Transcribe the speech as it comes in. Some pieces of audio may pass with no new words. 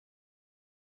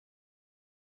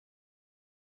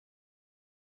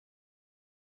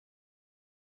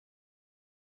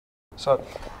So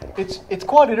it's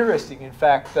quite interesting, in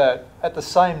fact, that at the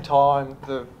same time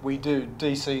that we do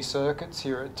DC circuits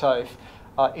here at TAFE,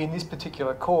 in this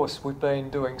particular course we've been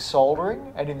doing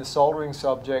soldering, and in the soldering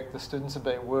subject the students have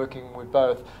been working with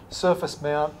both surface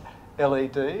mount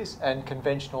LEDs and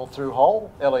conventional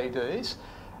through-hole LEDs.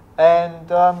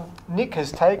 And Nick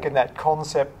has taken that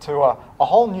concept to a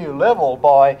whole new level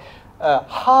by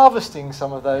harvesting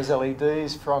some of those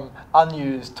LEDs from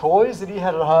unused toys that he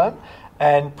had at home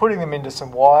and putting them into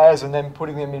some wires and then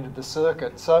putting them into the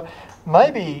circuit. So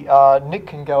maybe Nick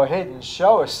can go ahead and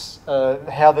show us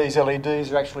how these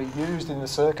LEDs are actually used in the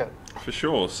circuit. For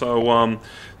sure. So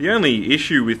the only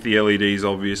issue with the LEDs,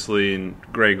 obviously, and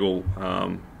Greg will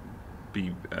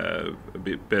be a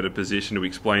bit better positioned to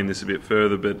explain this a bit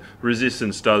further, but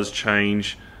resistance does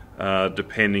change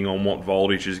depending on what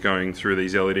voltage is going through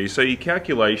these LEDs. So your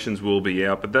calculations will be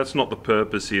out, but that's not the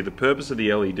purpose here. The purpose of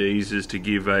the LEDs is to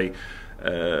give a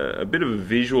bit of a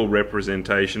visual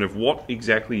representation of what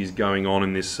exactly is going on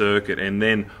in this circuit, and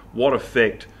then what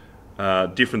effect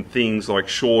different things like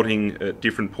shorting at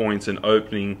different points and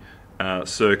opening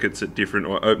circuits at different,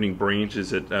 or opening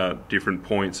branches at different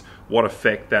points, what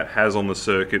effect that has on the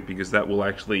circuit, because that will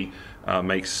actually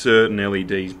make certain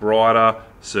LEDs brighter,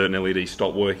 certain LEDs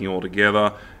stop working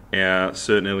altogether,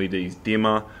 certain LEDs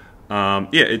dimmer. Yeah,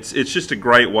 it's just a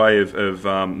great way of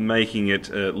making it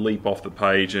leap off the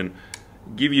page and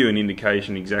give you an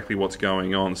indication exactly what's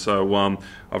going on. So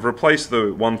I've replaced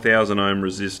the 1000 ohm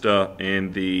resistor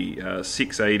and the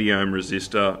 680 ohm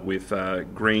resistor with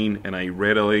green and a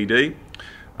red LED.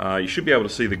 You should be able to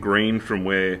see the green from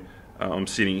where I'm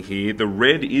sitting here. The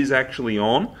red is actually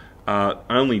on,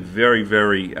 only very,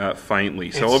 very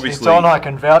faintly. So obviously it's on. I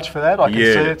can vouch for that. I can see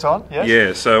it's on. Yes.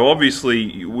 Yeah. So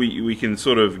obviously we can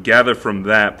sort of gather from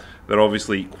that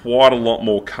obviously quite a lot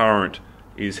more current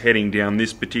is heading down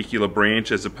this particular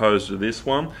branch as opposed to this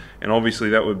one, and obviously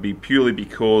that would be purely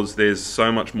because there's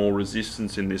so much more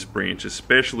resistance in this branch,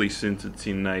 especially since it's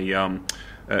in a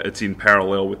it's in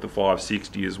parallel with the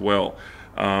 560 as well.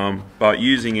 But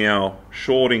using our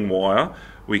shorting wire,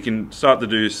 we can start to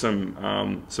do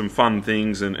some fun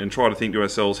things and try to think to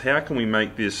ourselves, how can we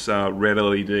make this red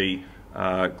LED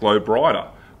glow brighter?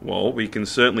 Well, we can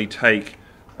certainly take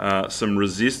some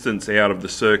resistance out of the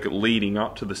circuit leading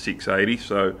up to the 680.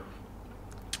 So,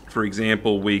 for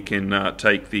example, we can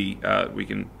take the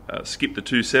skip the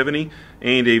 270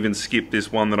 and even skip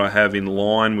this one that I have in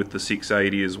line with the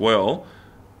 680 as well,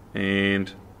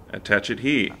 and attach it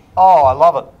here. Oh, I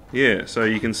love it. Yeah, so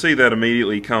you can see that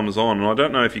immediately comes on, and I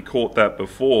don't know if you caught that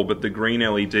before, but the green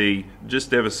LED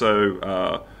just ever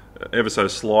so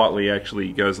slightly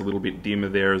actually goes a little bit dimmer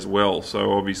there as well.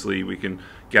 So obviously we can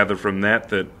gather from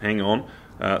that hang on,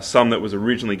 some that was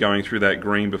originally going through that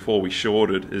green before we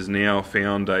shorted is now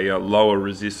found a lower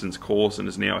resistance course and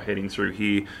is now heading through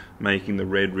here, making the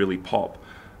red really pop.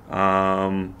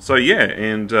 So yeah,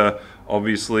 and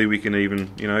obviously we can even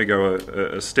go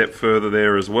a step further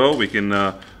there as well. We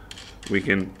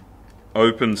can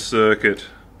open circuit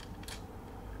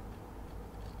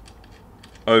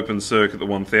the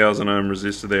 1000 ohm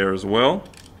resistor there as well,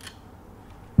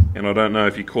 and I don't know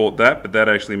if you caught that, but that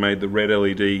actually made the red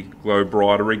LED glow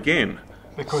brighter again.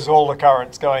 Because all the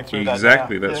current's going through that.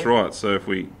 Exactly, that's right. So if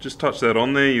we just touch that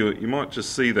on there, you might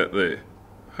just see that there.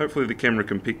 Hopefully the camera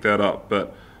can pick that up,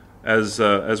 but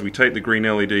as we take the green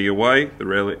LED away, the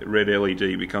red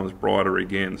LED becomes brighter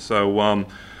again. So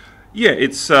yeah,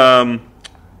 it's I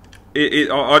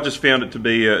just found it to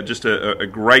be just a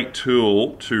great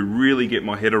tool to really get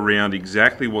my head around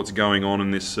exactly what's going on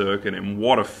in this circuit and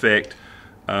what effect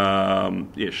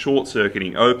short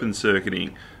circuiting, open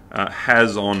circuiting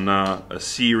has on a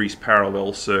series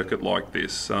parallel circuit like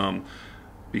this.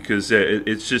 Because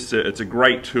it's a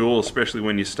great tool, especially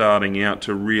when you're starting out,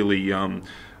 to really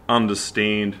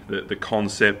understand the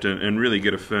concept and really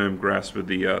get a firm grasp of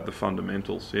the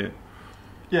fundamentals. Yeah.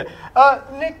 Yeah.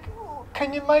 Nick,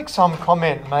 can you make some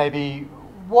comment maybe?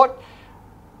 What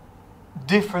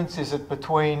difference is it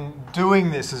between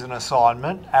doing this as an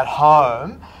assignment at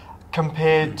home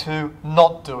compared to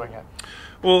not doing it?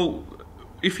 Well,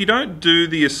 if you don't do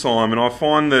the assignment, I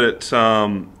find that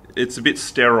it's a bit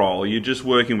sterile. You're just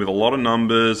working with a lot of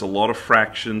numbers, a lot of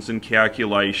fractions and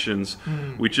calculations,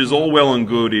 which is all well and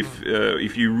good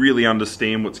if you really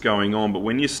understand what's going on. But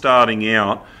when you're starting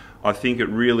out, I think it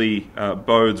really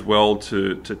bodes well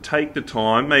to take the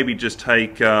time, maybe just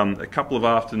take a couple of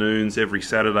afternoons every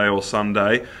Saturday or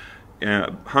Sunday,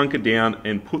 hunker down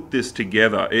and put this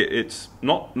together. It's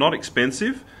not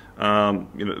expensive.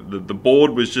 The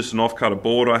board was just an off-cutter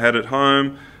board I had at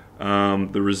home.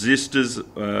 The resistors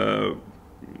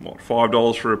what,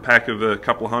 $5 for a pack of a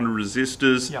couple of hundred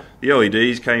resistors. Yep. The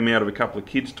LEDs came out of a couple of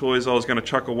kids' toys I was going to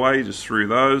chuck away, just threw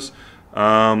those.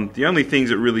 The only things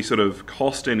that really sort of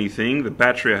cost anything, the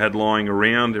battery I had lying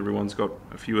around, everyone's got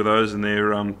a few of those in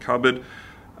their cupboard,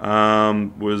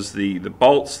 was the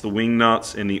bolts, the wing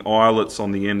nuts, and the eyelets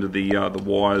on the end of the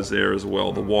wires there as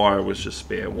well. The wire was just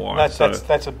spare wire.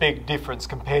 That's a big difference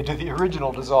compared to the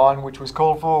original design, which was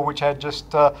called for, which had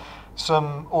just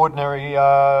some ordinary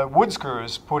wood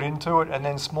screws put into it, and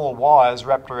then small wires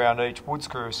wrapped around each wood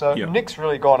screw. So Yep. Nick's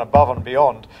really gone above and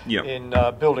beyond Yep. in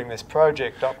building this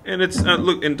project up. And it's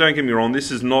look, and don't get me wrong, this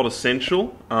is not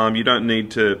essential. You don't need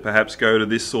to perhaps go to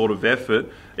this sort of effort.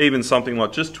 Even something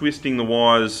like just twisting the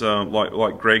wires,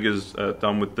 like Greg has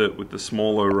done with the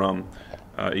smaller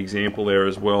example there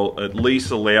as well, at least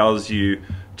allows you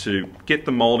to get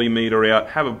the multimeter out.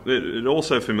 It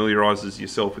also familiarises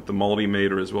yourself with the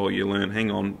multimeter as well. You learn, hang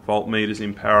on, voltmeters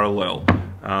in parallel,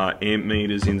 amp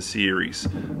meters in series.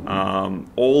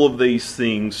 All of these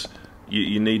things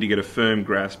you need to get a firm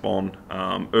grasp on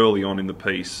early on in the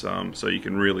piece, so you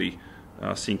can really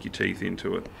sink your teeth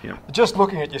into it. Yeah. Just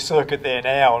looking at your circuit there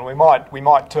now, and we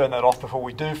might turn that off before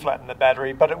we do flatten the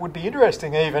battery, but it would be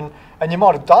interesting even, and you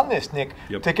might have done this, Nick,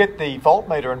 Yep. to get the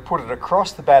voltmeter and put it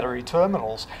across the battery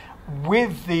terminals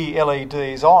with the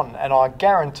LEDs on, and I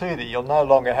guarantee that you'll no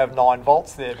longer have 9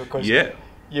 volts there because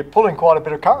you're pulling quite a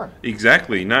bit of current.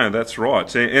 Exactly. No, that's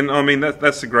right. And I mean,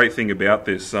 that's the great thing about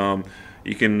this.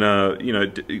 You can, you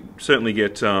know, certainly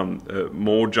get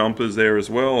more jumpers there as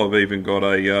well. I've even got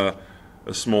a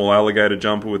small alligator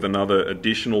jumper with another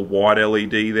additional white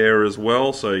LED there as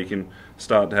well, so you can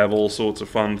start to have all sorts of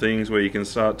fun things where you can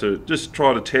start to just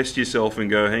try to test yourself and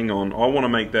go, hang on, I want to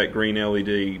make that green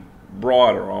LED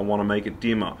brighter, I want to make it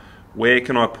dimmer. Where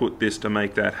can I put this to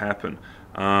make that happen?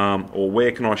 Or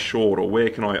where can I short, or where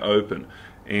can I open?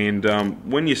 And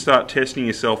when you start testing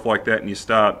yourself like that and you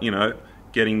start, you know,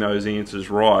 getting those answers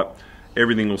right,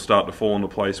 everything will start to fall into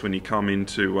place when you come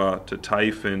into to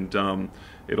TAFE, and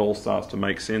it all starts to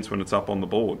make sense when it's up on the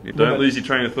board. You don't lose your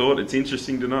train of thought. It's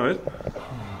interesting to note. Oh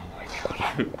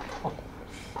my God.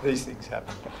 These things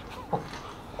happen.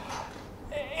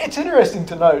 It's interesting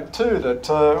to note too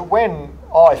that when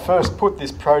I first put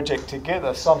this project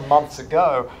together some months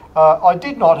ago, I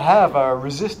did not have a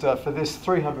resistor for this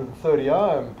 330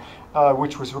 ohm,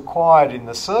 which was required in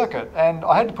the circuit, and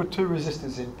I had to put 2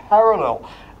 resistors in parallel.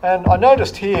 And I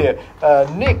noticed here,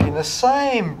 Nick, in the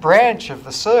same branch of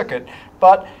the circuit,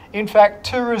 but in fact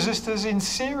 2 resistors in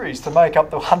series to make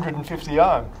up the 150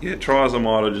 ohm. Yeah, try as I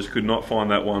might, I just could not find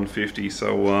that 150.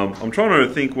 So I'm trying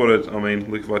to think what it. I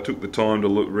mean, look, if I took the time to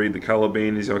read the colour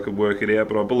bandings, I could work it out.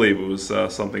 But I believe it was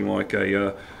something like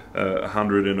a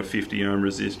 100 and a 50 ohm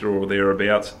resistor or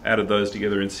thereabouts. Added those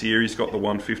together in series, got the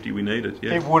 150 we needed.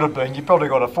 Yeah. It would have been. You probably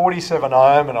got a 47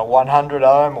 ohm and a 100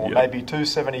 ohm, or maybe 2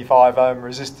 75 ohm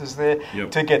resistors there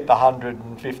to get the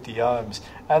 150 ohms,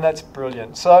 and that's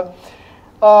brilliant. So.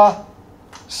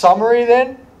 Summary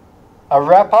then, a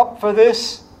wrap up for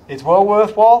this, it's well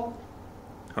worthwhile.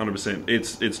 100%.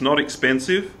 It's not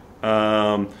expensive.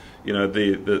 You know,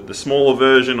 the smaller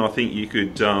version, I think you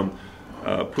could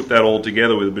put that all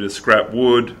together with a bit of scrap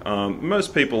wood.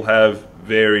 Most people have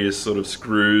various sort of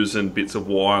screws and bits of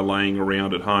wire laying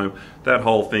around at home. That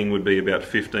whole thing would be about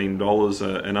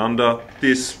 $15 and under.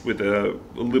 This, with a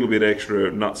little bit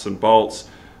extra nuts and bolts,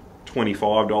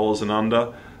 $25 and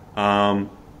under.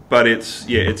 But it's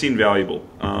invaluable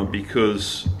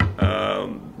because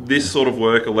this sort of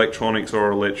work, electronics or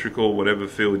electrical, whatever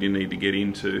field you need to get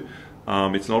into,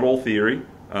 it's not all theory.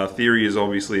 Theory is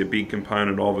obviously a big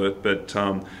component of it, but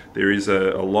there is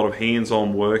a lot of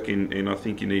hands-on work, and I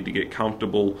think you need to get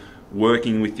comfortable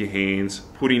working with your hands,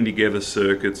 putting together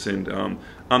circuits, and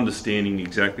understanding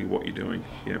exactly what you're doing.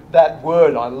 Yeah. That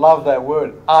word, I love that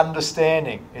word,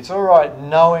 understanding. It's all right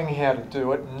knowing how to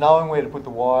do it, knowing where to put the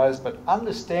wires, but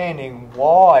understanding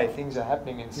why things are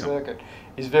happening in circuit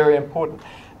is very important.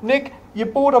 Nick, you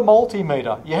bought a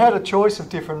multimeter. You had a choice of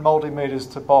different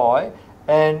multimeters to buy,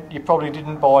 and you probably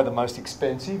didn't buy the most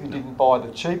expensive, you didn't buy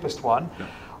the cheapest one.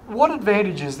 What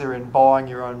advantage is there in buying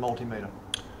your own multimeter?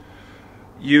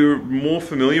 You're more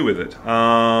familiar with it.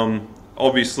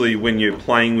 Obviously, when you're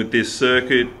playing with this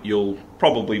circuit, you'll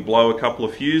probably blow a couple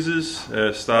of fuses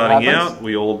starting out.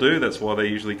 We all do. That's why they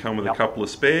usually come with a couple of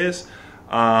spares.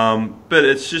 But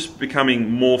it's just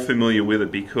becoming more familiar with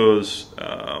it because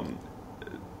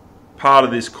part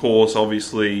of this course,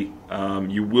 obviously,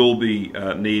 you will be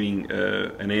needing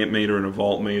an amp meter and a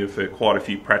voltmeter for quite a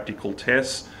few practical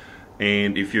tests.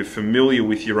 And if you're familiar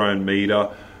with your own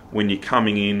meter, when you're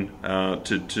coming in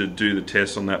to do the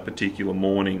test on that particular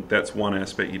morning, that's one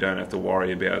aspect you don't have to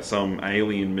worry about. Some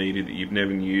alien meter that you've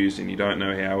never used and you don't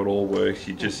know how it all works.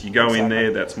 You go in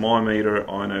there, that's my meter,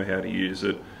 I know how to use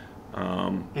it.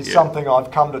 It's something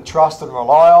I've come to trust and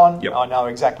rely on. Yep. I know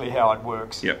exactly how it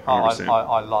works. Yep,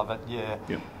 I love it, yeah.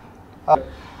 Yep.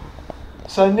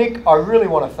 So Nick, I really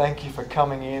want to thank you for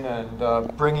coming in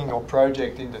and bringing your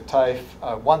project into TAFE.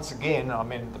 Once again, I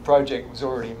mean, the project was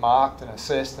already marked and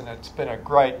assessed, and it's been a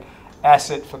great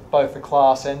asset for both the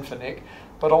class and for Nick.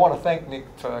 But I want to thank Nick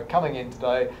for coming in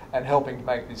today and helping to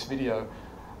make this video.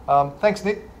 Thanks,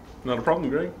 Nick. Not a problem,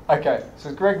 Greg. Okay, so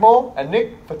it's Greg Moore and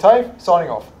Nick for TAFE signing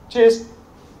off. Cheers.